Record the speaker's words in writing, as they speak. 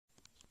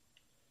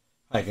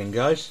Hi again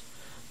guys,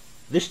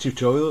 this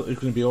tutorial is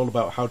going to be all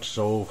about how to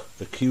solve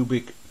the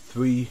cubic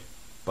 3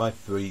 by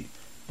 3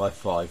 by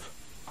 5.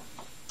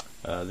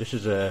 This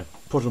is a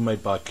puzzle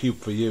made by Cube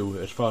for You.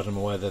 As far as I'm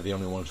aware, they're the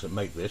only ones that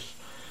make this.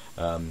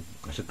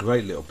 It's a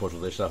great little puzzle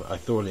this. I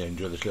thoroughly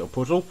enjoy this little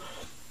puzzle.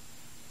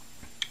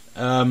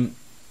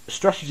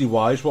 Strategy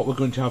wise, what we're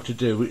going to have to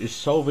do is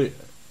solve it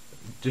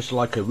just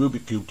like a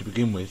Rubik Cube to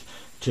begin with,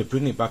 to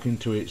bring it back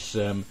into its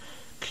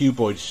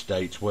cuboid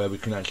state where we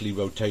can actually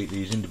rotate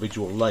these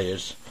individual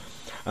layers,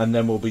 and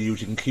then we'll be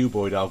using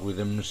cuboid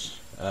algorithms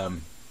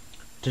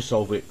to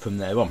solve it from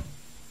there on.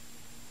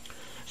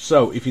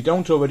 So if you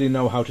don't already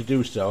know how to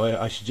do so,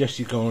 I suggest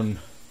you go and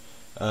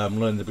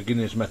learn the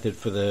beginner's method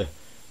for the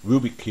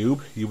Rubik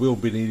Cube. You will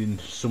be needing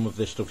some of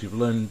this stuff you've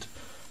learned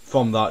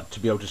from that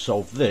to be able to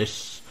solve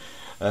this.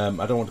 I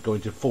don't want to go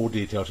into full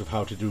details of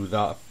how to do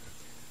that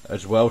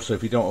as well, so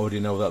if you don't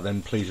already know that,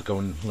 then please go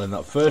and learn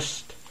that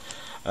first.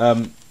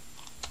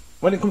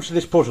 When it comes to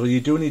this puzzle, you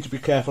do need to be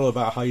careful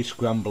about how you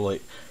scramble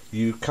it.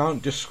 You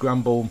can't just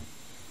scramble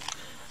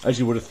as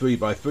you would a 3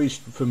 by 3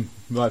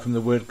 right from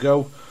the word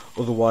go,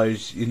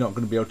 otherwise you're not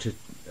going to be able to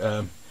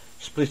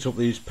split up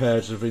these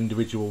pairs of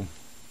individual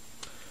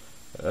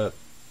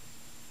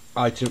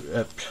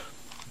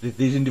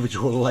these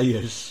individual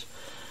layers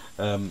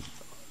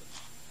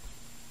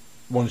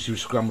once you've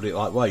scrambled it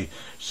that way.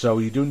 So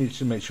you do need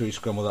to make sure you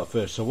scramble that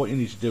first. So what you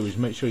need to do is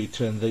make sure you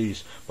turn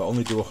these, but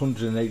only do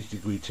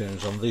 180-degree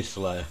turns on this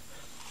layer.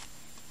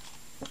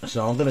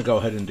 So I'm going to go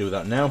ahead and do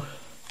that now.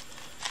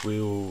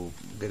 We'll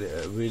get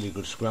it a really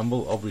good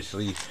scramble.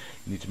 Obviously you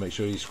need to make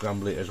sure you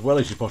scramble it as well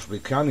as you possibly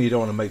can. You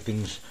don't want to make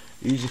things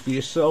easy for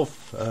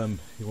yourself.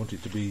 You want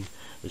it to be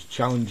as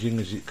challenging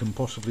as it can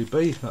possibly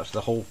be. That's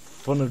the whole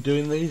fun of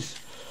doing these.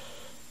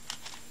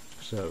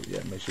 So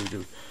yeah, make sure you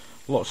do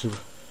lots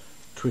of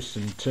twists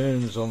and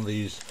turns on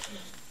these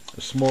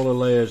smaller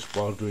layers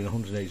while doing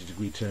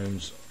 180-degree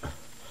turns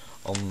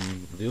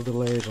on the other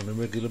layers on a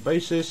regular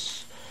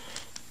basis.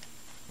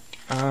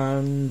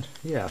 And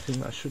yeah, I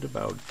think that should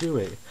about do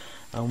it.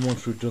 And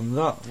once we've done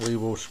that, we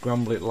will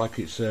scramble it like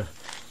it's a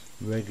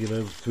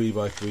regular 3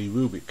 by 3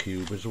 Rubik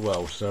Cube as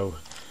well. So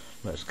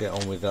let's get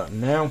on with that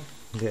now.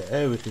 Get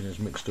everything as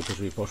mixed up as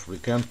we possibly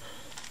can.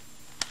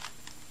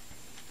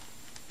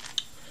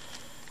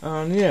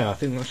 And yeah, I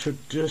think that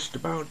should just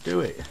about do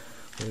it.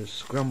 As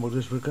scrambled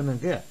as we're going to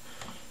get.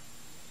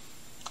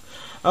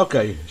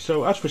 Okay,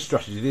 so as for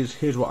strategy,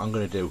 here's what I'm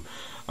going to do.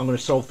 I'm going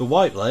to solve the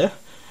white layer.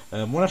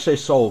 When I say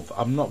solve,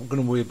 I'm not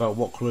going to worry about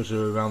what colours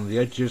are around the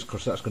edges,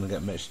 because that's going to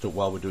get mixed up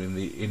while we're doing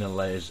the inner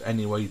layers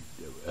anyway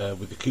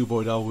with the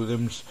cuboid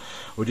algorithms.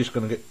 We're just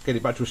going to get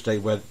it back to a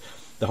state where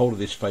the whole of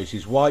this face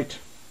is white.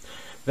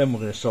 Then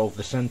we're going to solve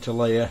the centre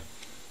layer.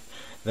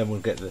 Then we'll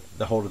get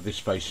the whole of this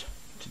face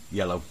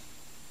yellow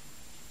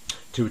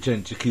to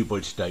return to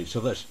cuboid state. So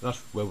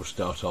that's where we'll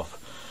start off.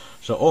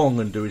 So all I'm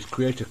going to do is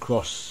create a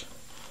cross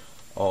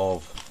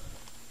of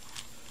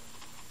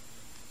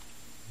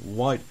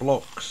white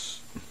blocks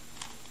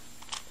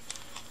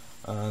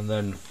and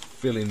then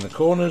fill in the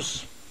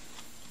corners.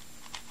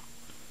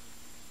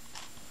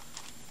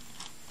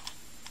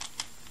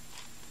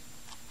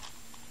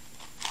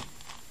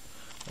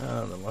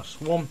 And the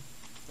last one.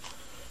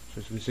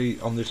 So as we see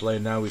on this layer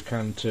now, we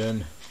can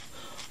turn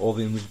all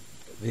the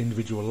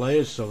individual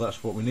layers, so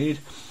that's what we need.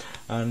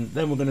 And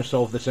then we're going to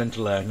solve the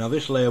center layer. Now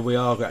this layer we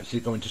are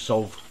actually going to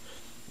solve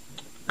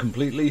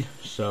completely,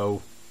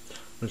 so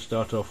I'm going to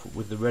start off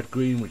with the red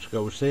green, which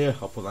goes here.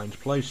 I'll put that into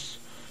place.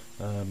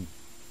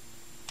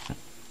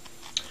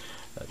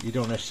 You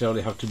don't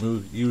necessarily have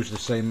to use the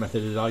same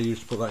method as I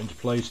used to put that into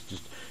place.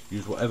 Just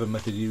use whatever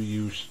method you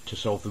use to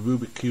solve the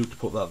Rubik Cube to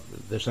put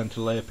the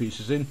center layer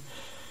pieces in.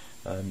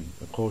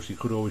 Of course, you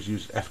could always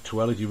use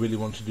F12 if you really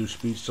want to do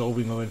speed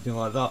solving or anything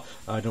like that.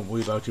 I don't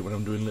worry about it when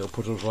I'm doing little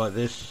puzzles like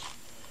this.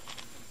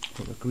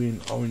 Put the green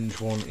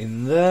orange one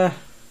in there.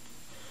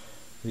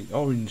 The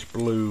orange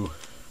blue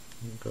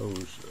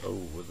goes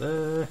over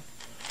there.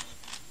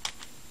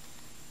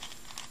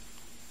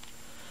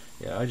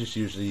 Yeah, I just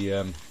use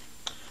the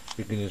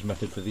beginner's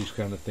method for these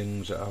kind of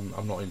things.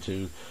 I'm not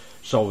into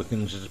solving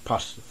things as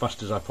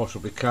fast as I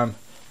possibly can.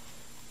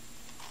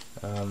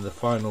 And the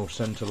final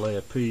center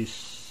layer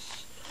piece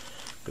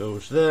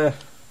goes there,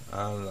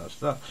 and that's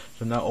that.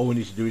 So now all we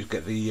need to do is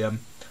get the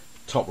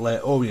top layer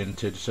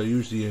oriented. So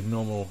use the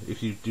normal,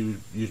 if you do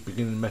use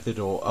beginning method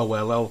or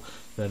OLL,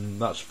 then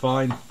that's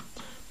fine,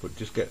 but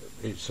just get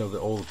it so that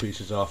all the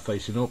pieces are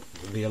facing up,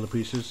 the yellow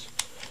pieces.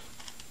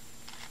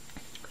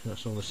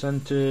 That's all the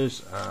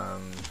centers,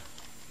 and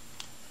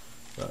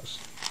that's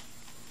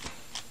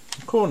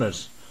the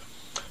corners.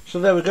 So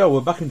there we go,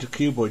 we're back into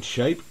cuboid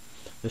shape.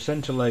 The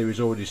center layer is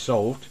already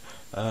solved.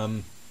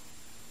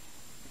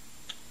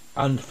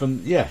 And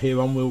from here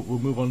on we'll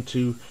move on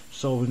to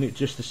solving it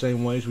just the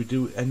same way as we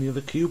do any other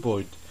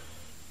cuboid.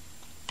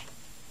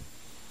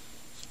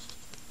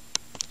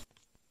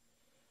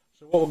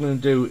 So what we're going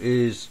to do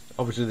is,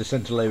 obviously the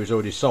center layer is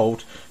already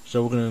solved,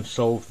 so we're going to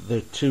solve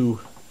the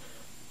two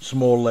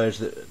small layers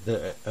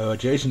that are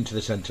adjacent to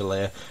the centre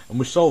layer, and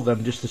we solve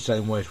them just the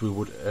same way as we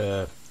would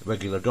a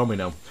regular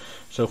domino.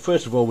 So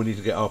first of all, we need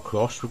to get our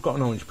cross. We've got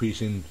an orange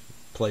piece in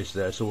place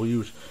there, so we'll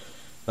use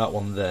that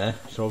one there.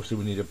 So obviously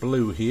we need a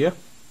blue here.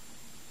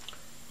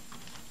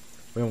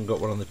 We haven't got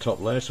one on the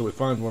top layer, so we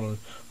find one.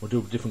 We'll do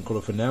a different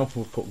colour for now.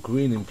 We'll put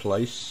green in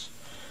place,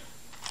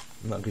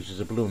 and that gives us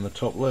a blue on the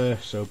top layer.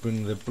 So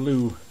bring the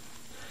blue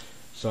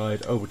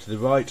side over to the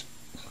right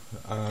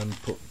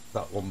and put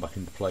that one back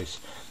into place.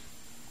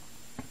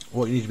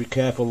 What you need to be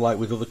careful, like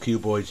with other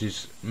cuboids,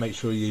 is make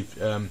sure you've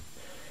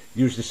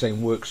used the same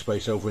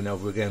workspace over and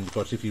over again,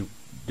 because if you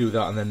do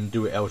that and then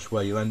do it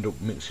elsewhere, you'll end up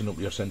mixing up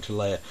your centre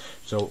layer.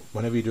 So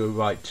whenever you do a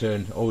right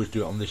turn, always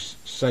do it on this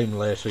same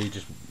layer, so you're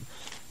just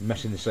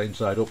messing the same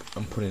side up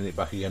and putting it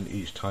back again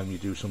each time you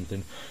do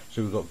something.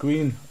 So we've got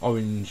green,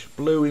 orange,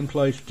 blue in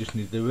place. We just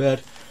need the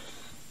red.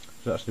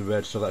 So that's the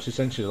red. So that's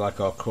essentially like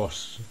our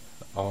cross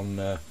on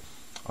a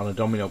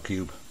domino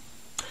cube.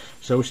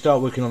 So we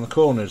start working on the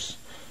corners.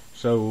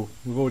 So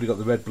we've already got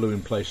the red, blue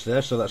in place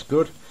there, so that's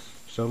good.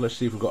 So let's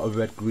see if we've got a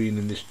red, green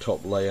in this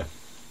top layer.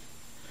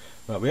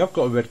 Right, we have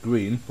got a red,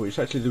 green, but it's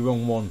actually the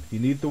wrong one. You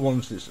need the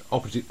ones that's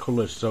opposite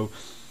colours. So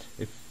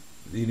if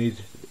you need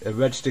a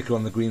red sticker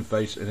on the green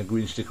face and a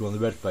green sticker on the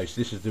red face,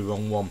 this is the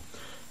wrong one.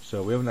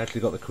 So we haven't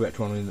actually got the correct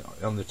one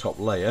on the top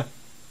layer.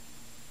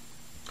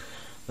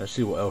 Let's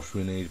see what else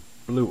we need.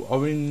 Blue,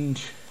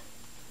 orange.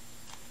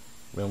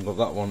 We haven't got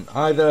that one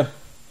either.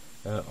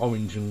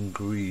 Orange and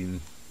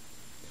green.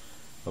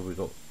 Have we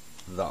got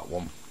that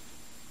one?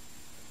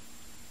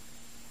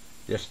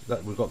 Yes,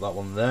 we've got that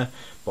one there.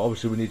 But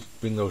obviously we need to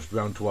bring those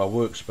round to our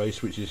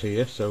workspace, which is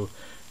here. So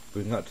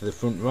bring that to the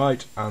front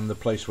right, and the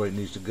place where it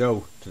needs to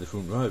go to the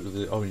front right, with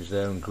the orange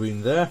there and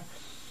green there.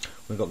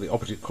 We've got the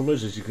opposite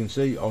colours, as you can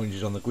see. Orange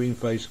is on the green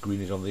face,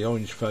 green is on the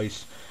orange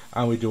face,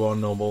 and we do our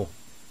normal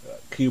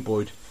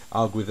cuboid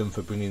algorithm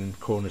for bringing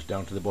corners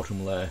down to the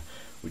bottom layer,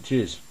 which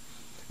is.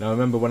 Now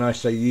remember, when I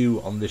say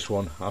U on this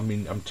one, I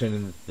mean I'm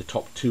turning the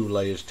top two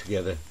layers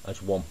together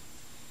as one,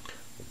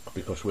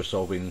 because we're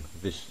solving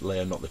this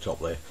layer, not the top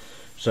layer.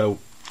 So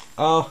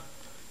R,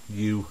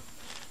 U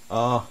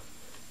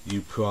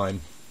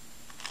prime,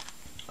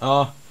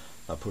 R,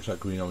 that puts that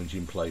green orange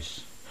in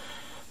place.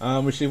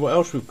 And we see what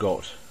else we've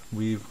got.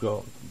 We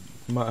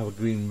might have a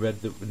green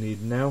red that we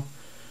need now.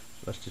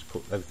 So let's just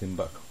put everything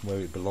back where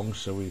it belongs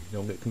so we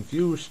don't get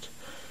confused.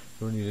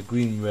 So we need a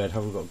green red.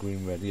 Have we got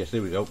green red? Yes,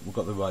 there we go. We've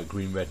got the right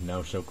green red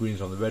now. So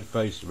green's on the red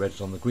face, red's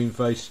on the green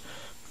face.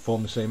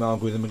 Perform the same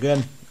algorithm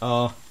again.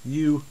 R,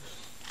 U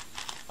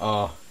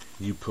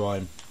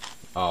prime,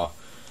 R.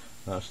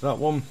 That's that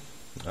one.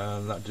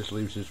 And that just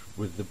leaves us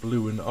with the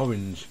blue and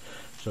orange.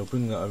 So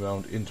bring that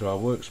around into our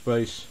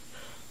workspace.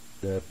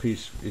 The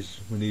piece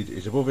we need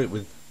is above it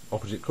with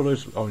opposite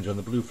colours, orange on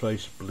the blue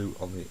face, blue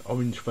on the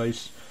orange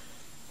face.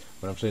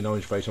 When I'm saying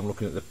orange face, I'm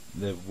looking at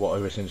the what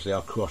are essentially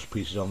our cross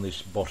pieces on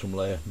this bottom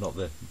layer, not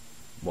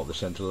what the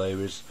centre layer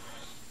is.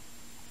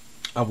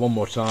 And one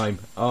more time,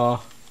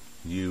 R,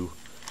 U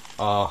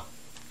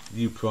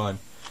prime,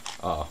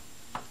 R.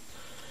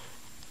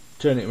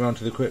 Turn it around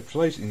to the correct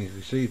place, and you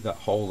can see that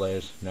whole layer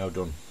is now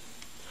done.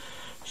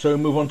 So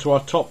we move on to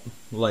our top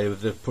layer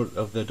of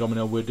the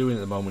domino we're doing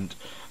at the moment,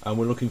 and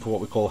we're looking for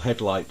what we call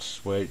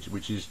headlights,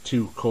 which is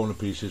two corner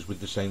pieces with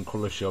the same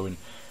colour showing.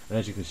 And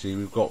as you can see,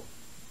 we've got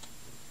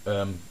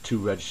two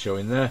reds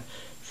showing there,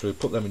 so we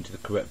put them into the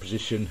correct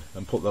position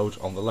and put those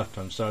on the left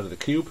hand side of the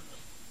cube.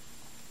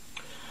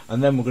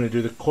 And then we're going to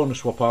do the corner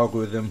swap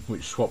algorithm,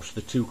 which swaps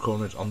the two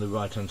corners on the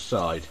right hand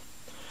side.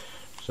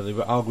 So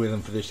the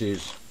algorithm for this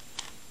is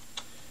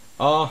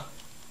R,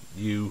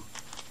 U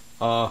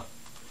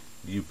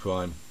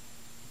prime,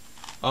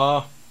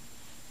 R.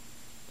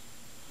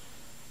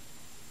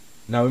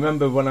 Now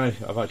remember, when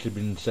I've actually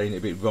been saying it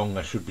a bit wrong,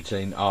 I should be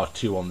saying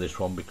R2 on this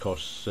one,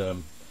 because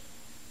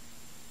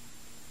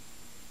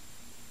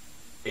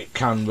it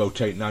can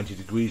rotate 90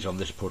 degrees on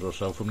this puzzle,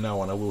 so from now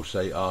on I will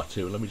say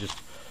R2. Let me just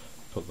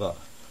put that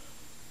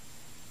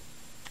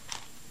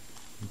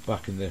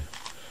back in the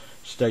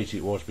state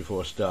it was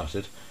before I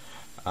started,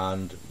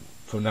 and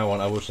from now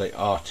on I will say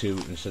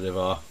R2 instead of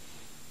R.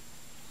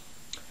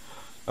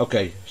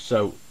 Okay,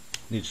 so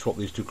need to swap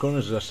these two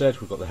corners. As I said,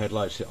 we've got the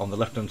headlights on the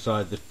left hand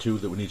side, the two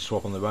that we need to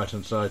swap on the right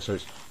hand side, so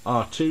it's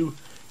R2,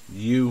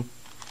 U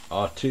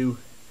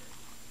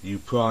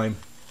prime,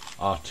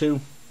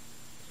 R2,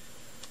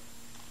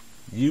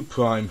 U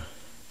prime,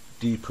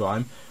 D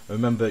prime.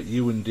 Remember,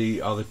 U and D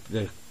are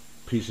the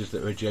pieces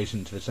that are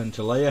adjacent to the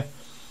centre layer.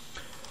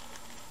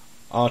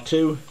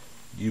 R2,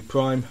 U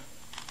prime,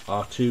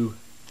 R2,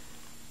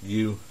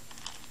 U,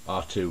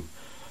 R2.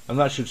 And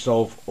that should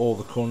solve all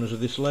the corners of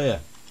this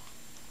layer.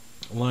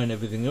 Line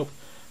everything up.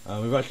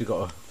 We've actually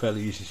got a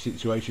fairly easy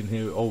situation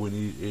here. All we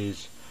need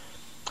is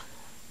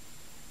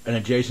an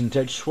adjacent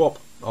edge swap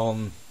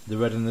on the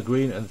red and the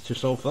green, and to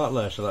solve that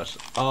layer. So that's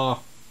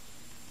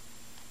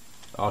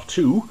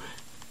R2,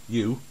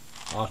 U,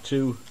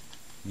 R2,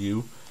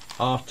 U,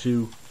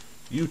 R2,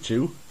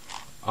 U2,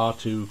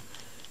 R2,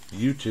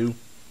 U2,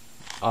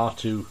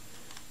 R2,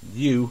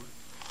 U,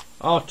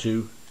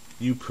 R2,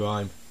 U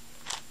prime,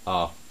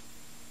 R.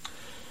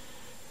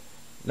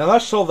 Now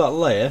that's solved that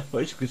layer,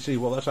 but as you can see,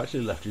 what that's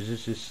actually left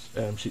is this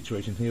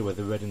situation here where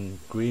the red and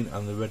green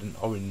and the red and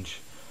orange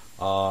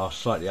are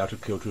slightly out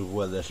of kilter of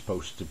where they're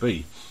supposed to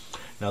be.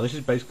 Now this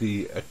is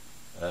basically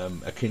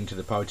akin to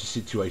the parity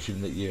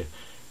situation that you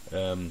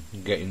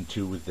get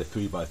into with the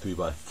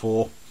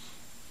 3x3x4,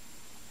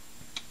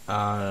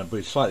 but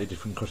it's slightly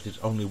different because there's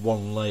only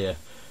one layer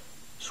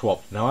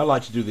swapped. Now I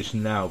like to do this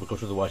now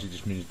because otherwise it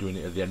just means doing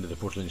it at the end of the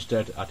puzzle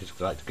instead. I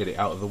just like to get it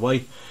out of the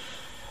way.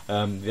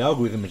 The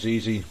algorithm is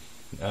easy.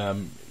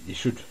 You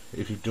should,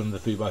 if you've done the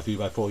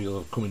 3x3x4, you'll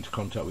have come into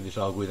contact with this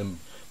algorithm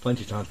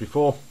plenty of times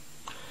before.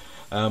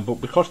 But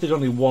because there's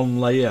only one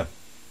layer,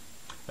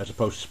 as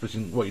opposed to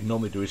splitting, what you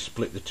normally do is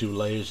split the two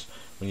layers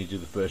when you do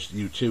the first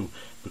U2.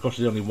 Because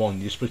there's only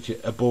one, you split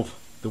it above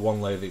the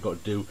one layer that you've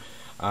got to do,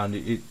 and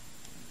it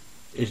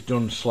is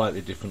done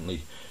slightly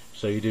differently.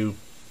 So you do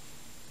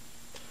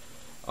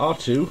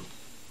R2,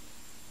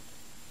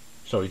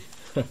 sorry,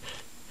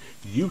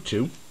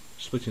 U2,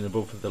 splitting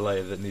above the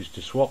layer that needs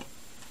to swap,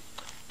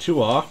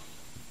 2R,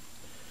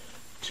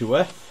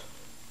 2F,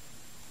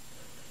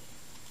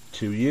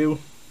 2U,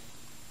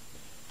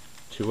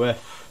 2F,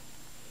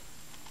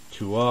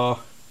 2R,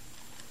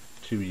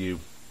 2U,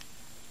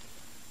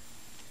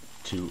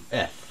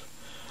 2F,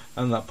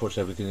 and that puts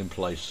everything in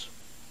place,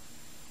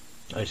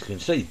 as you can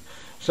see.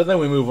 So then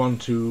we move on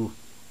to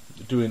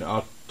doing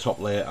our top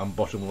layer and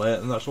bottom layer,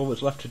 and that's all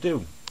that's left to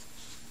do.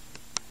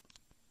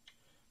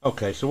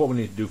 Okay, so what we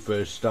need to do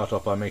first, start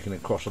off by making a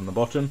cross on the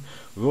bottom.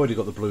 We've already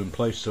got the blue in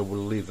place, so we'll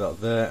leave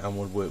that there and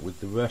we'll work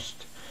with the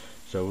rest.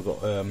 So we've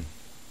got,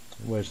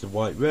 where's the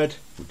white red,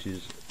 which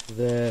is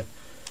there.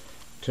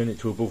 Turn it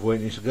to above where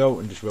it needs to go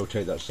and just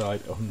rotate that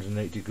side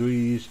 180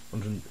 degrees.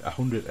 We'll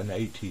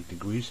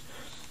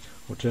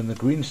turn the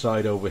green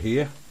side over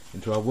here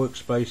into our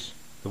workspace,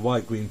 the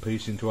white green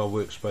piece into our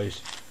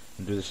workspace,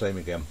 and do the same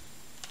again.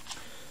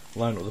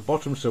 Line up the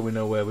bottom so we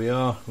know where we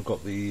are. We've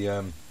got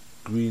the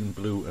green,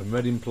 blue and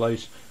red in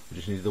place. We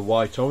just need the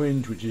white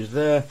orange, which is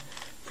there.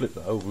 Flip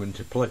that over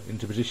into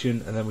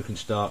position, and then we can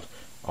start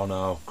on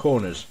our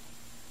corners.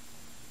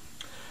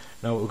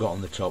 Now what we've got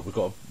on the top, we've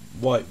got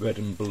white, red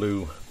and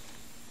blue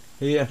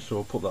here, so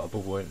we'll put that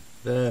above where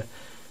there.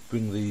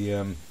 Bring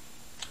the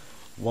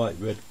white,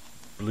 red,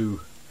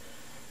 blue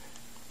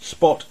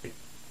spot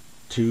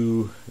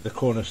to the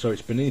corner so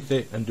it's beneath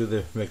it, and do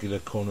the regular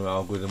corner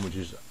algorithm, which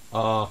is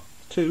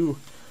R2,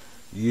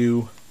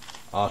 U,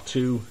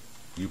 R2,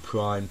 U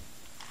prime,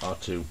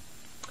 R2,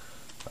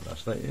 and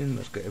that's that in.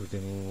 Let's get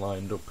everything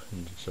lined up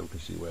and so we can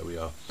see where we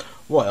are.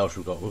 What else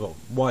we've got? We've got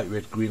white,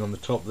 red, green on the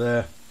top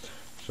there,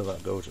 so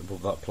that goes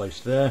above that place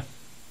there.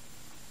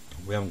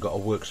 We haven't got a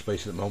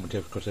workspace at the moment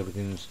here because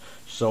everything's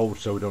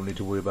solved, so we don't need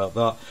to worry about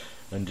that,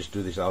 and just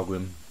do this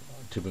algorithm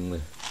to bring the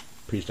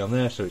piece down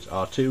there, so it's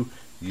R2,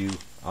 U,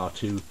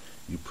 R2,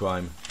 U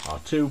prime,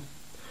 R2.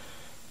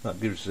 That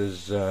gives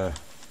us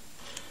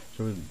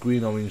so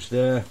green orange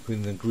there,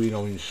 bring the green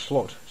orange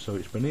slot so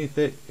it's beneath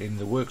it in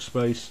the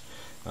workspace,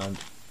 and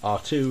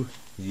R2,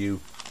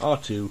 U,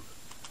 R2,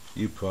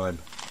 U prime,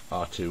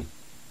 R2.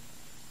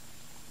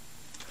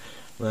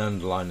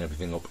 And line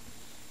everything up.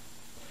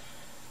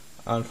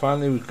 And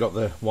finally we've got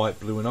the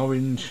white, blue and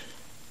orange.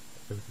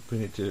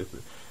 Bring it to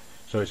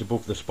so it's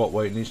above the spot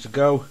where it needs to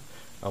go.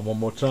 And one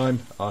more time,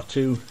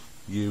 R2,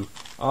 U,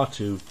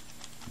 R2,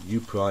 U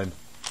prime,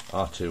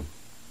 R2.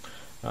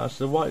 That's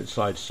the white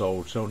side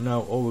solved, so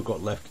now all we've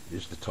got left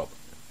is the top.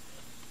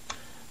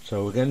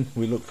 So again,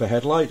 we look for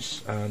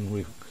headlights, and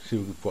we see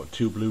we've got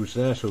two blues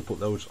there, so we put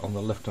those on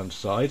the left hand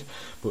side.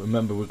 But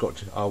remember, we've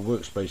got our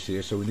workspace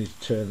here, so we need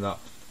to turn that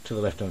to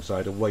the left hand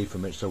side away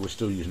from it, so we're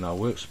still using our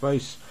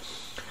workspace.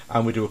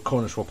 And we do a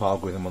corner swap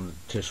algorithm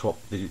to swap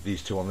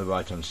these two on the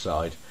right hand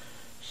side.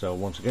 So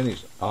once again,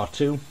 it's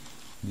R2,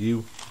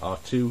 U,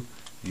 R2,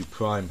 U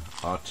prime,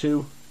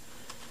 R2,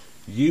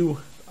 U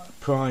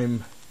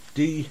prime,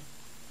 D,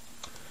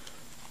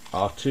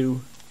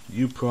 R2,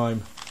 U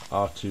prime,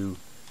 R2,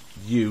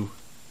 U,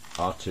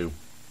 R2.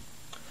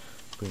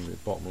 Bring the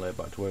bottom layer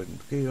back to where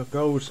it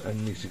goes,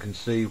 and as you can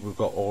see, we've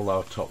got all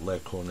our top layer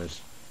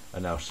corners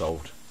are now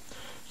solved.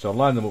 So I'll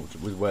line them up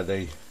with where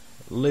they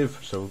live,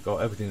 so we've got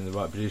everything in the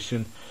right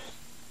position,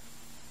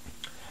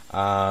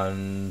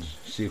 and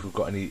see if we've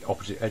got any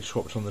opposite edge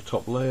swaps on the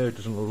top layer. It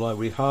doesn't look like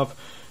we have,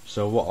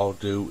 so what I'll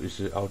do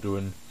is I'll do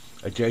an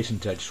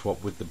adjacent edge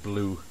swap with the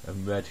blue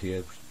and red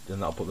here, then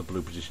that'll put the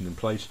blue position in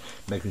place,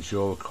 making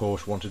sure of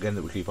course once again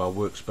that we keep our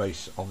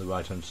workspace on the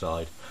right hand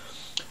side.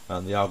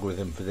 And the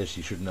algorithm for this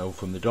you should know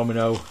from the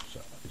domino,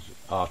 so it's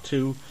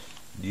R2,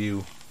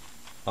 U,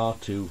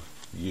 R2,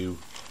 U,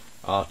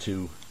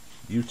 R2,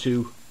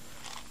 U2,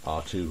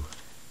 R2,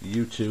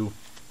 U2,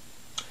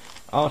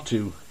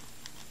 R2,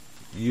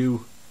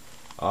 U,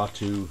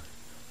 R2,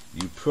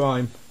 U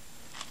prime,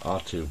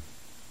 R2.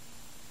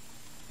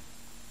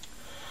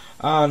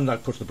 And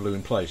that puts the blue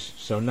in place.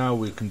 So now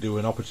we can do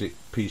an opposite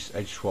piece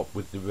edge swap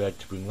with the red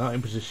to bring that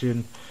in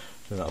position.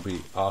 So that'll be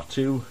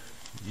R2,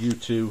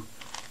 U2,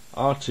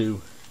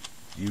 R2,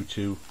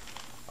 U2,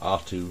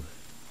 R2,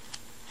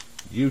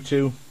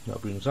 U2,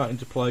 that brings that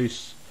into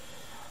place.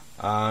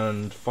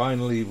 And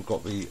finally we've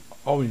got the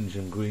orange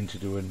and green to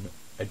do an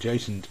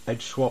adjacent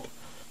edge swap,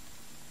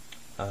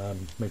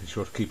 making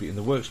sure to keep it in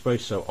the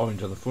workspace, so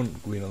orange on the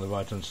front, green on the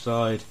right hand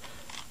side,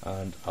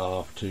 and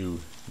R2,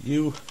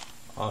 U,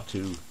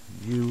 R2,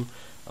 U,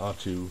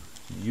 R2,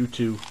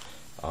 U2,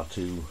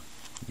 R2,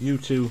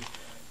 U2,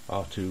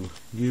 R2,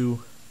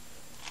 U,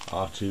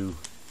 R2,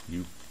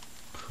 U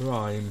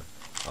prime,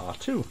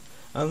 R2,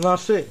 and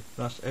that's it.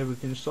 That's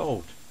everything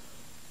solved.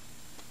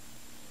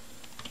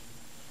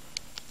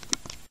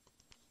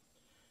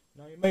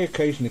 Now you may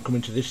occasionally come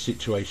into this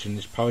situation,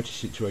 this parity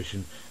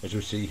situation, as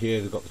we see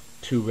here. They've got the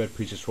two red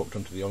pieces swapped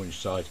onto the orange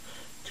side,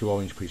 two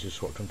orange pieces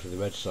swapped onto the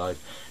red side.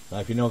 Now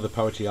if you know the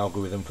parity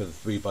algorithm for the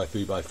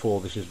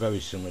 3x3x4, this is very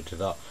similar to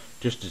that,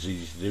 just as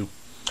easy to do.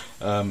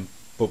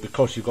 But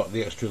because you've got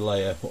the extra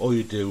layer, all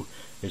you do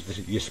is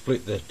that you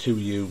split the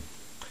 2U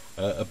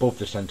above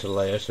the center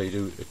layer, so you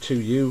do a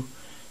 2U,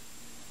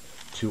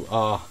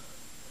 2R,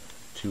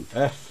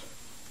 2F,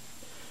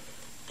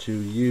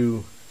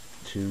 2U,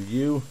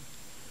 2U,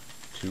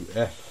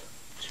 2F,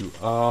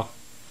 2R,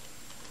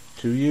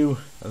 2U,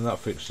 and that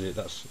fixes it.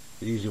 That's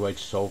the easy way to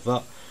solve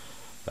that.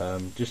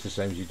 Just the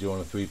same as you do on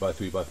a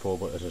 3x3x4,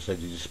 but as I said,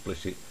 you just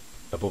split it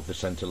above the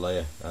center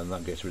layer, and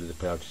that gets rid of the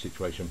parity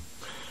situation.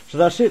 So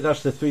that's it.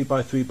 That's the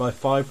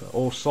 3x3x5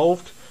 all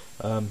solved.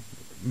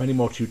 Many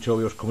more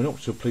tutorials coming up,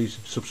 so please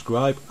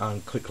subscribe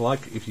and click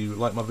like if you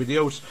like my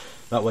videos.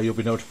 That way you'll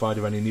be notified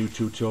of any new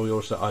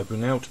tutorials that I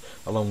bring out,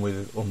 along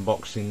with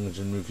unboxings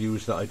and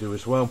reviews that I do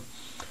as well.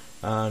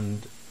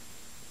 And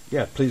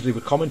yeah, please leave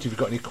a comment if you've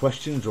got any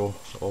questions or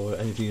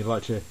anything you'd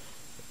like to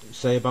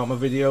say about my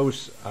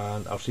videos,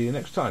 and I'll see you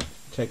next time.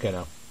 Take care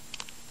now.